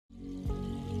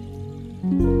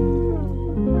Hello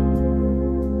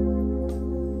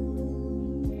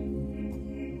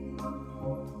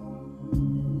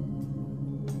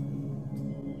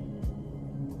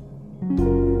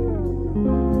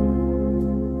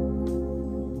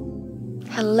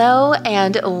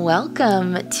and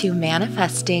welcome to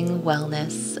Manifesting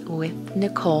Wellness with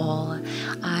Nicole.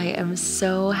 I am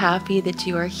so happy that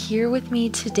you are here with me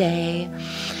today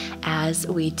as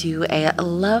we do a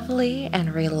lovely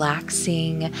and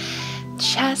relaxing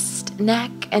chest,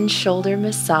 neck, and shoulder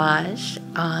massage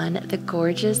on the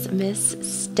gorgeous Miss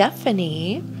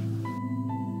Stephanie.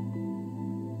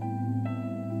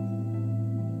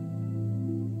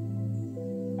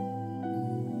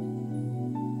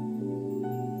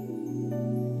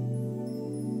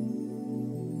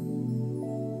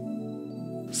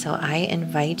 So I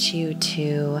invite you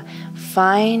to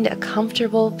find a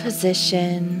comfortable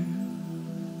position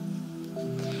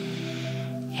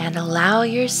and allow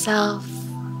yourself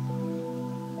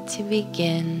to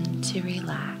begin to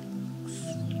relax.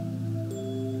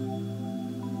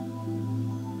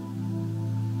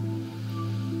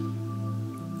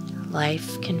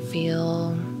 Life can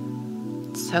feel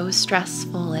so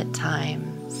stressful at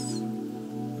times.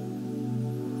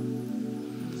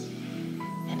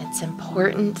 It's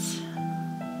important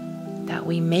that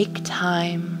we make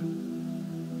time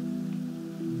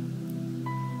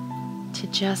to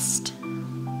just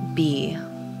be.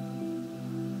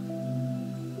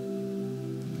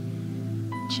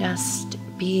 Just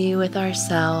be with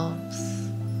ourselves.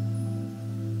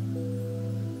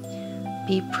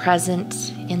 Be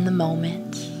present in the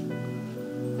moment.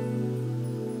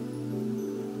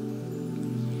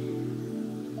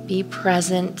 Be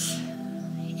present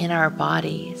in our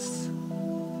bodies,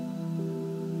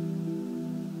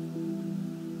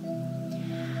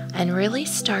 and really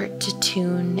start to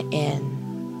tune in.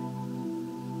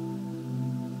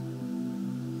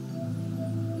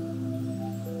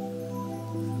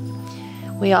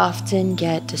 We often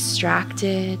get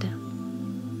distracted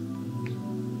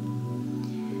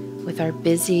with our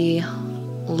busy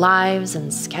lives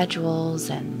and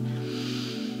schedules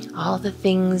and all the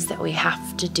things that we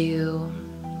have to do,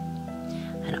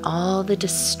 and all the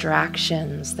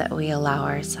distractions that we allow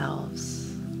ourselves.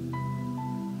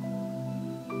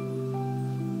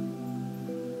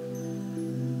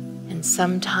 And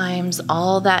sometimes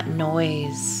all that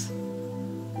noise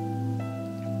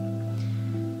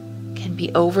can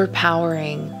be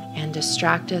overpowering and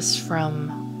distract us from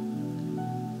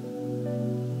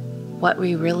what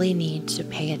we really need to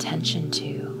pay attention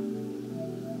to.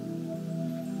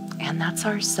 And that's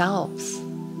ourselves.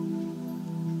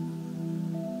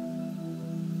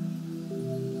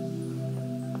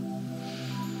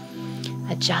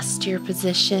 Adjust your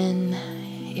position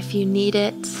if you need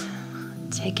it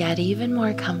to get even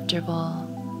more comfortable.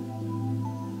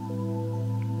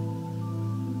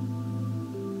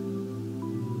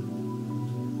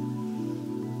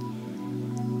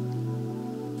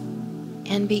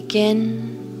 And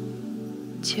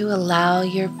begin to allow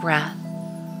your breath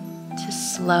to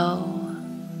slow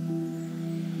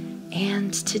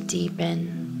and to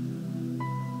deepen.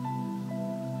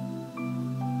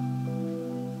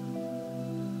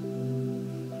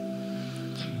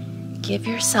 Give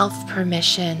yourself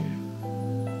permission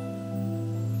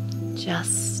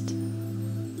just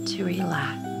to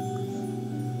relax.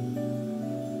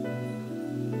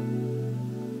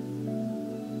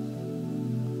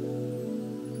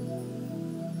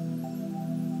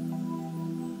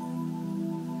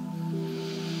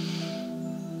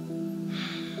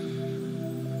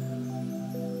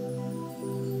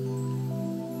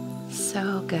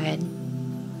 So good.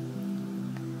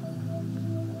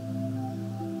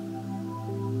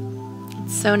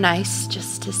 So nice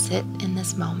just to sit in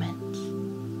this moment.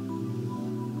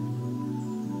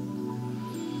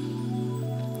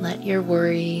 Let your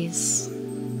worries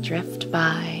drift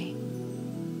by.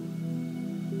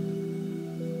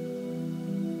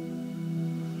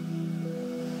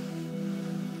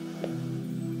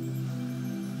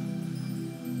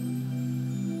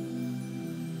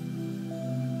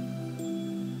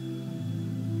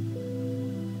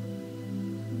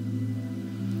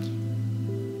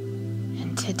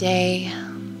 Today,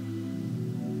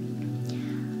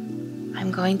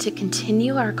 I'm going to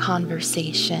continue our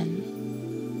conversation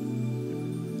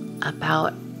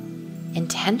about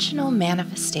intentional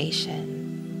manifestation.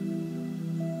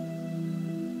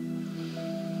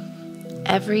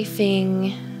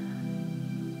 Everything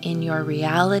in your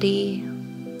reality,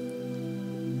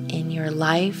 in your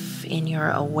life, in your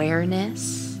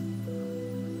awareness,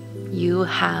 you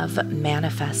have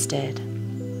manifested.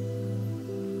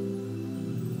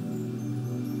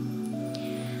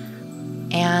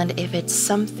 And if it's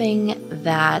something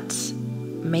that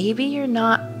maybe you're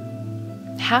not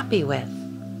happy with,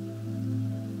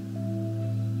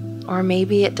 or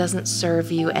maybe it doesn't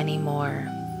serve you anymore,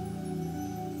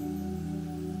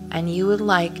 and you would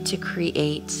like to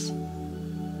create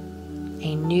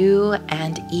a new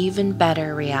and even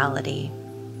better reality,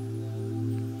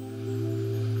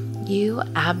 you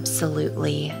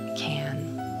absolutely can.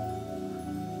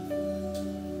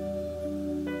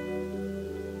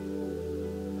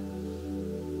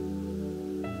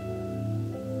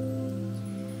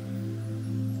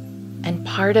 And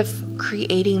part of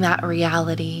creating that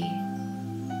reality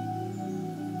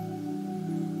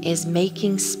is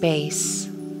making space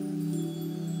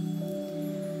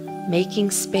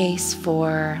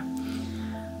for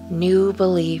new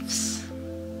beliefs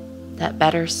that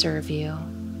better serve you.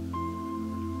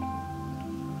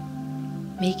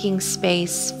 Making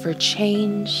space for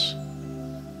change,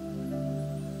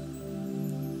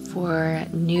 for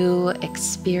new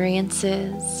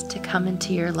experiences to come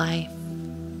into your life,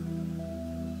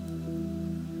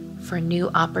 for new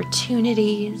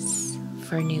opportunities,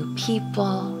 for new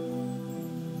people.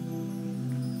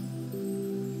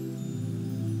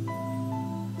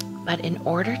 But in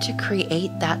order to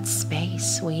create that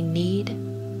space, we need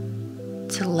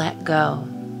to let go.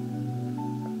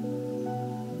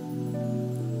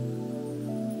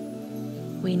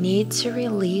 We need to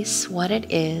release what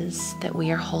it is that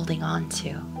we are holding on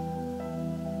to.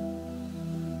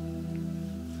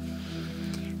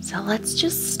 So let's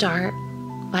just start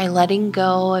by letting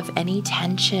go of any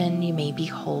tension you may be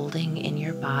holding in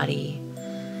your body.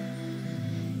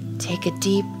 Take a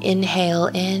deep inhale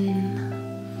in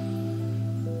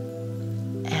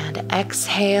and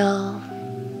exhale,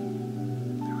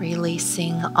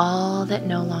 releasing all that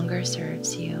no longer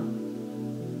serves you.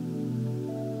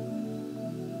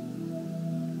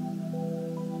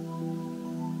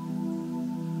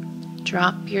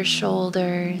 Drop your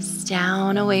shoulders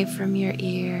down away from your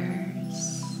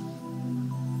ears.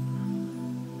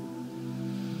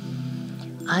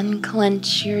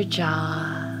 Unclench your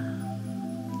jaw.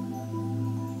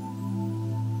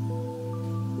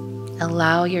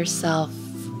 Allow yourself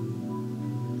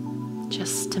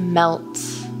just to melt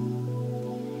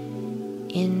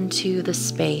into the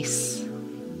space,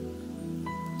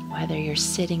 whether you're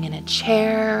sitting in a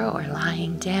chair or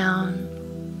lying down.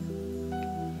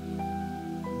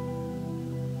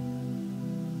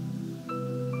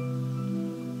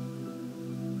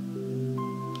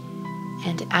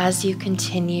 And as you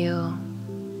continue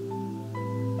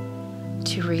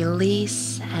to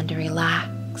release and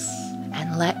relax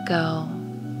and let go,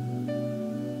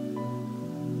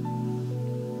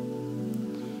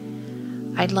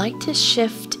 I'd like to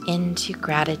shift into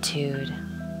gratitude.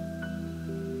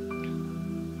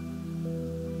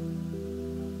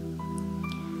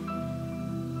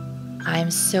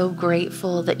 I'm so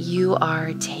grateful that you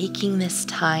are taking this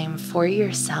time for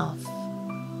yourself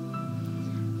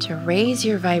to raise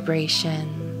your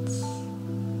vibrations,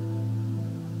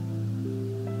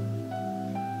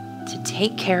 to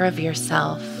take care of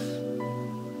yourself,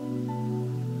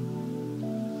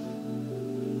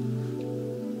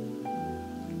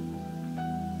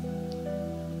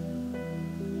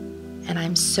 and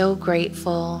I'm so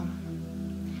grateful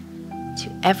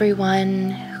to everyone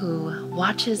who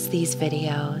watches these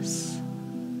videos,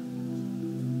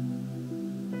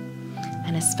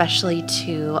 and especially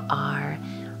to our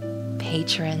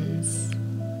patrons.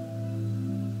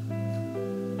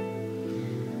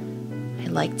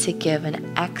 I'd like to give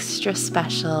an extra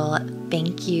special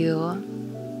thank you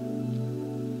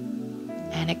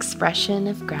and expression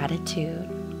of gratitude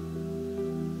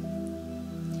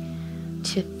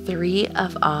to 3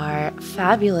 of our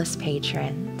fabulous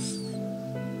patrons.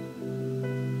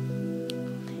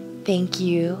 Thank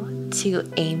you to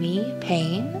Amy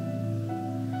Payne,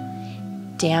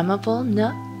 Damnable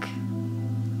Nook,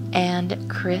 and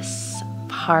Chris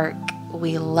Park.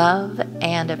 We love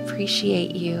and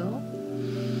appreciate you.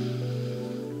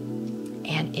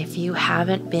 And if you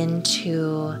haven't been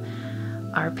to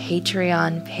our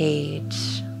Patreon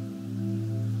page,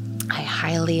 I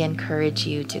highly encourage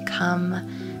you to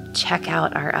come check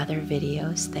out our other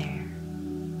videos there.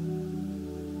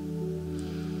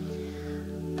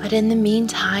 But in the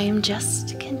meantime,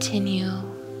 just continue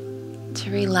to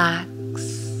relax.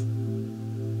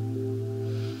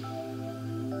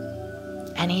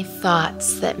 Any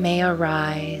thoughts that may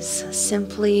arise,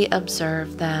 simply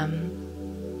observe them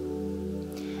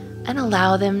and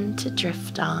allow them to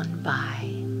drift on by.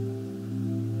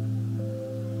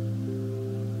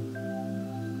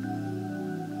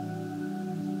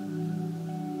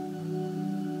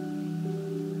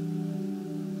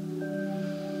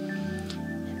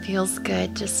 Feels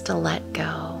good just to let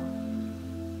go.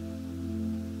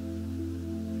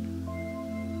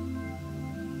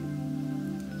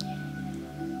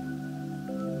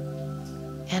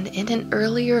 And in an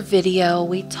earlier video,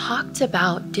 we talked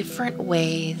about different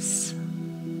ways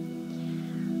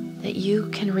that you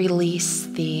can release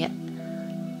the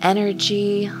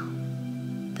energy,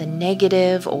 the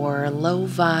negative or low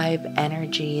vibe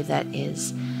energy that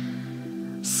is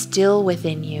still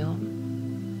within you,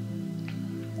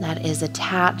 that is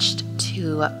attached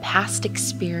to past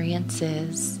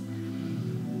experiences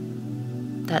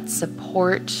that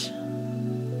support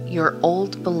your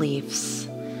old beliefs,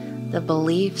 the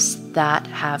beliefs that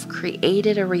have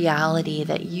created a reality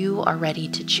that you are ready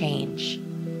to change.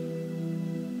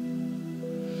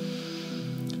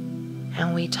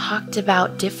 And we talked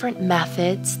about different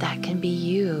methods that can be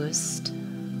used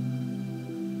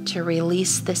to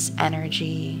release this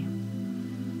energy,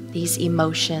 these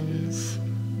emotions.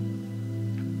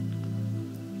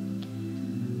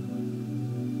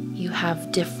 You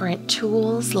have different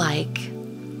tools like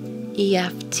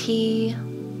EFT,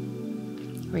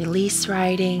 release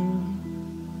writing,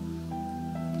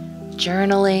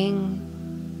 journaling.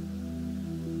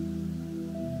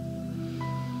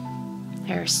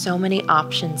 There are so many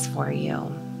options for you.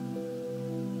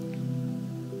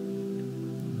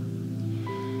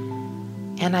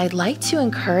 And I'd like to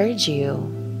encourage you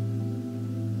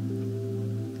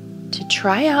to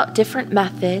try out different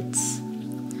methods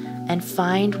and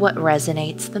find what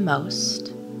resonates the most.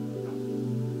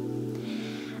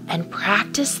 And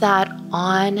practice that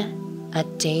on a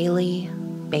daily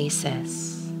basis.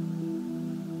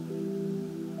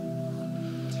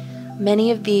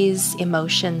 Many of these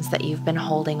emotions that you've been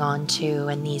holding on to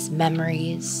and these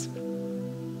memories,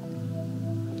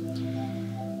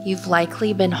 you've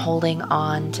likely been holding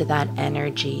on to that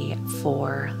energy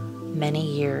for many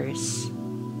years.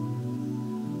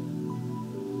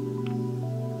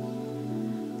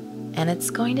 And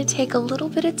it's going to take a little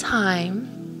bit of time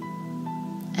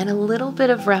and a little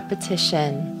bit of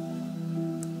repetition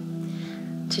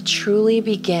to truly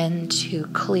begin to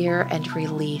clear and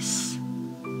release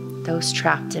those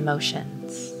trapped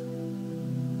emotions.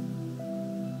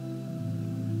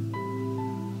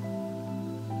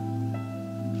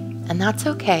 And that's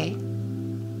okay.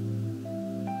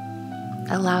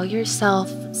 Allow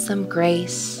yourself some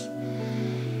grace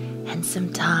and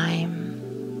some time,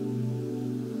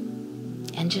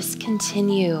 and just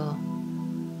continue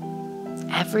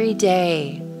every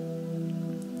day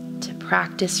to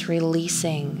practice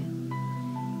releasing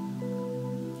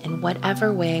in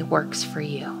whatever way works for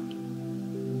you.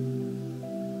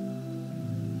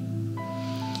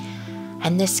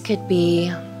 And this could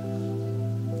be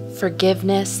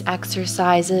forgiveness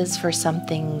exercises for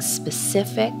something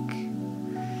specific.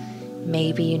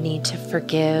 Maybe you need to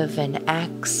forgive an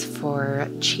ex for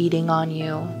cheating on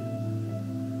you.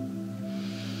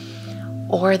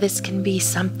 Or this can be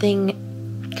something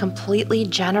completely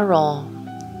general.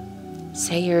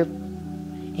 Say you're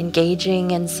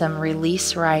engaging in some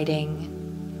release writing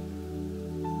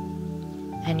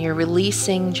and you're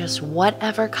releasing just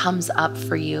whatever comes up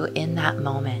for you in that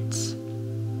moment.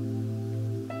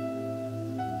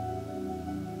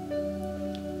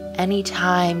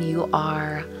 Anytime you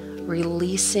are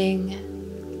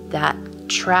releasing that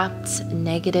trapped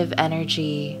negative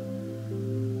energy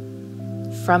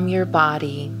from your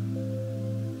body,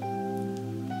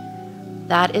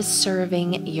 that is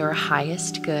serving your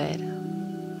highest good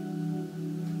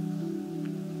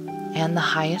and the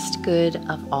highest good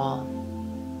of all.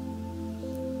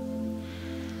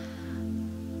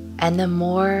 And the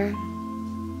more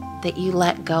that you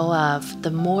let go of,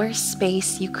 the more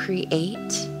space you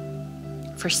create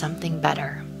for something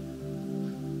better.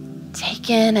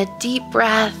 Take in a deep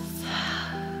breath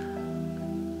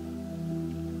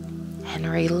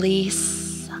and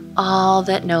release all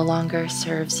that no longer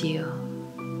serves you.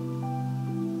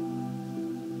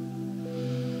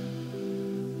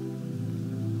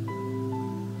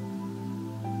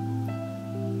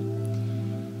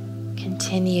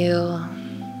 Continue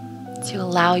to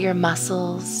allow your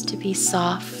muscles to be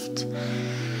soft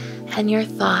and your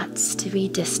thoughts to be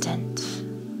distant.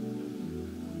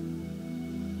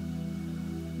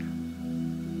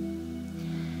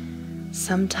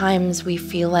 Sometimes we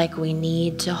feel like we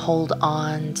need to hold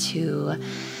on to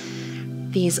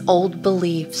these old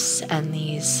beliefs and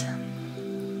these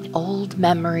old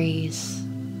memories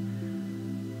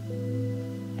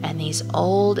and these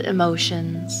old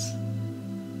emotions.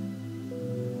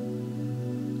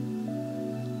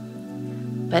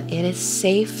 But it is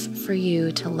safe for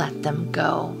you to let them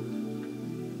go.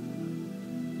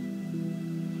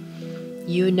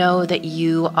 You know that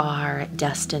you are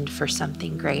destined for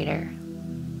something greater,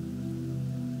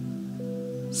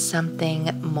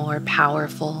 something more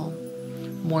powerful,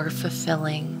 more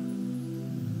fulfilling,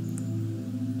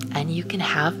 and you can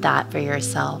have that for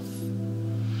yourself.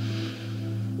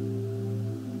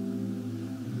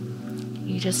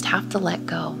 You just have to let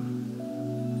go.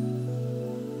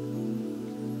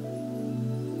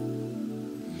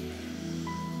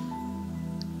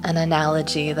 An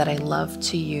analogy that I love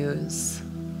to use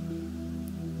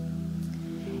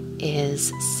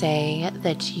is, say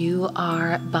that you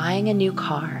are buying a new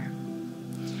car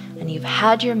and you've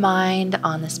had your mind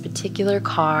on this particular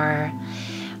car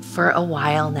for a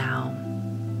while now.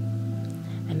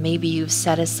 And maybe you've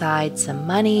set aside some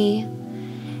money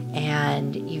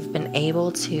and you've been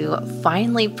able to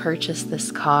finally purchase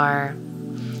this car,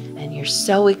 and you're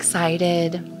so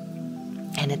excited,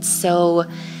 and it's so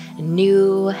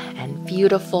new and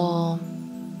beautiful,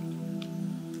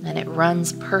 and it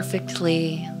runs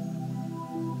perfectly,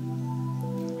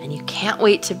 and you can't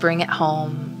wait to bring it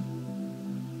home.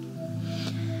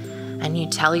 And you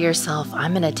tell yourself,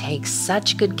 I'm going to take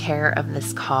such good care of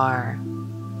this car.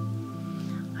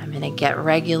 I'm going to get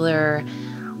regular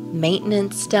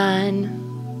maintenance done.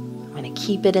 I'm going to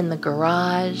keep it in the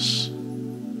garage.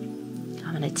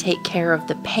 I'm going to take care of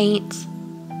the paint.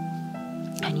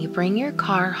 And you bring your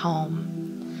car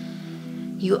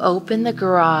home. You open the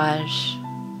garage,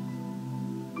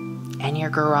 and your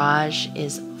garage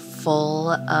is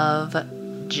full of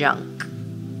junk.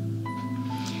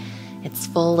 It's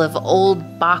full of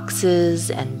old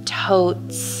boxes and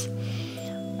totes,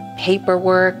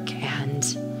 paperwork, and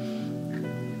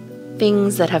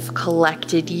things that have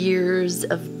collected years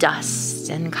of dust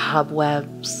and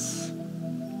cobwebs.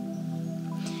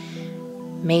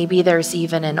 Maybe there's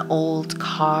even an old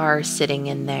car sitting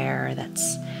in there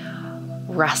that's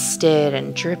rusted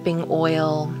and dripping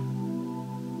oil.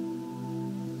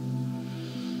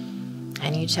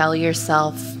 And you tell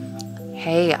yourself,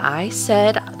 hey, I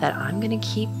said that I'm going to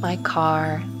keep my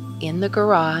car in the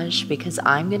garage because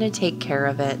I'm going to take care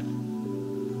of it.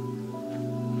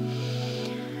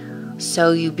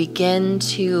 So you begin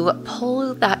to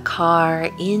pull that car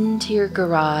into your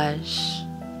garage,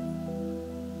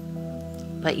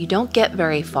 but you don't get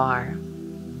very far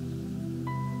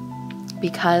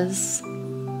because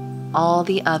all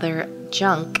the other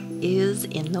junk is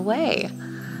in the way.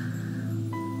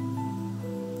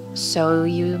 So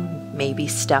you maybe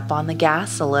step on the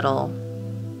gas a little,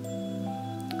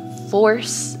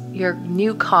 force your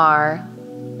new car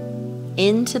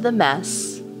into the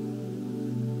mess,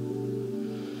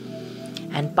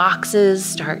 and boxes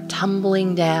start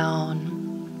tumbling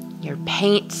down. Your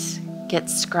paint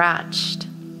gets scratched.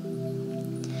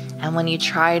 And when you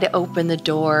try to open the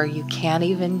door, you can't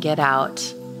even get out.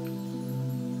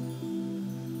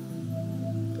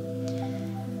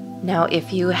 Now,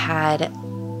 if you had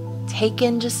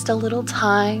taken just a little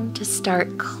time to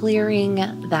start clearing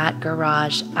that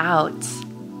garage out,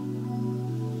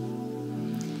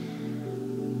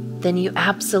 then you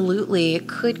absolutely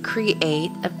could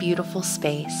create a beautiful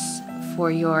space for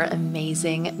your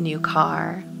amazing new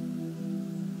car.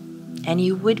 And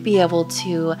you would be able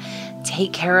to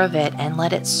take care of it and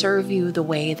let it serve you the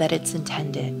way that it's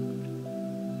intended.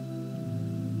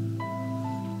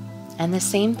 And the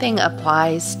same thing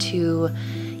applies to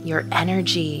your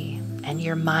energy and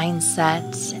your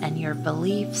mindset and your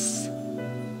beliefs.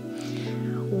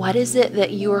 What is it that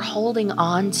you are holding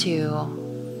on to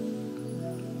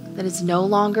that is no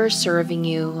longer serving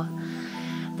you,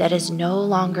 that is no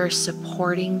longer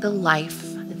supporting the life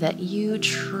that you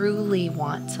truly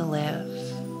want to live?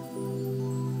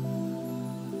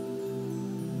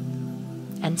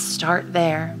 And start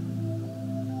there.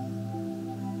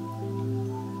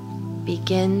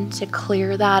 Begin to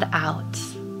clear that out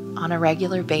on a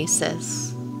regular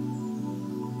basis.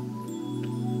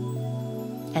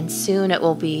 And soon it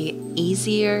will be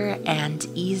easier and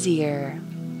easier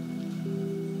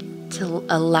to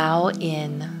allow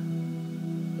in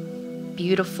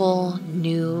beautiful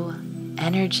new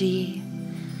energy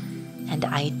and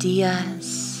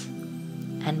ideas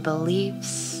and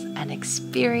beliefs and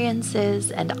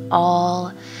experiences and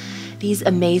all these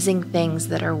amazing things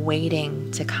that are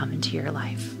waiting to come into your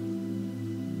life.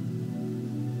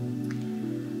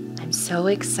 I'm so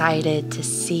excited to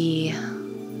see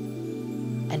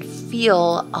and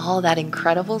feel all that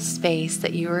incredible space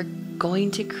that you are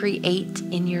going to create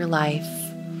in your life.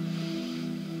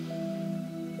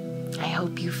 I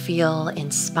hope you feel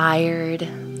inspired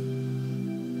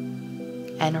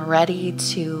and ready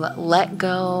to let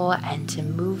go and to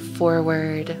move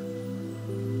forward.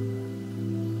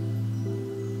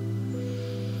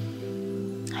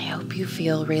 hope you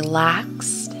feel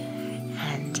relaxed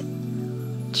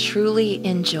and truly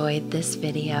enjoyed this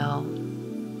video.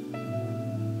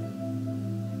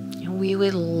 We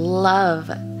would love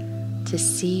to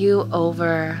see you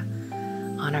over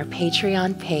on our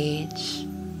Patreon page,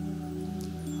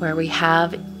 where we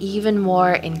have even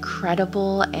more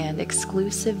incredible and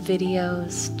exclusive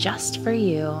videos just for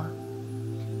you.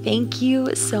 Thank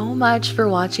you so much for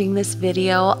watching this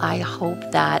video. I hope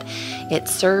that it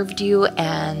served you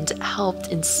and helped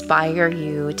inspire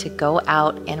you to go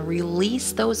out and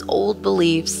release those old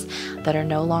beliefs that are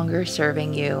no longer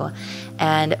serving you.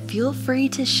 And feel free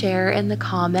to share in the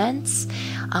comments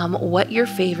what your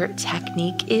favorite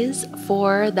technique is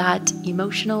for that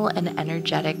emotional and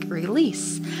energetic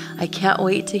release. I can't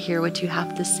wait to hear what you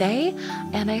have to say,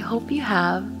 and I hope you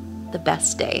have the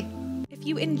best day. If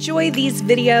you enjoy these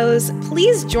videos,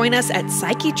 please join us at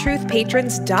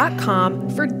PsycheTruthPatrons.com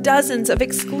for dozens of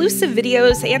exclusive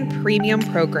videos and premium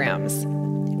programs.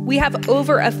 We have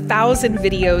over 1,000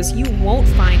 videos you won't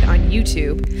find on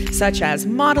YouTube, such as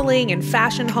modeling and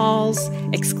fashion hauls,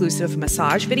 exclusive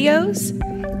massage videos,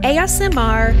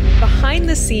 ASMR, behind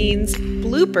the scenes,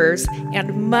 bloopers,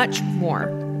 and much more.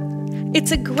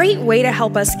 It's a great way to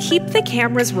help us keep the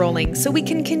cameras rolling so we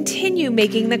can continue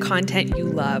making the content you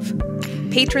love.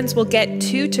 Patrons will get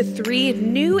 2 to 3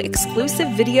 new exclusive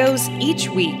videos each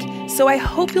week, so I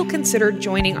hope you'll consider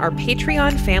joining our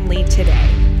Patreon family today.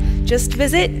 Just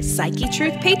visit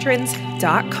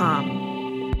PsycheTruthPatrons.com.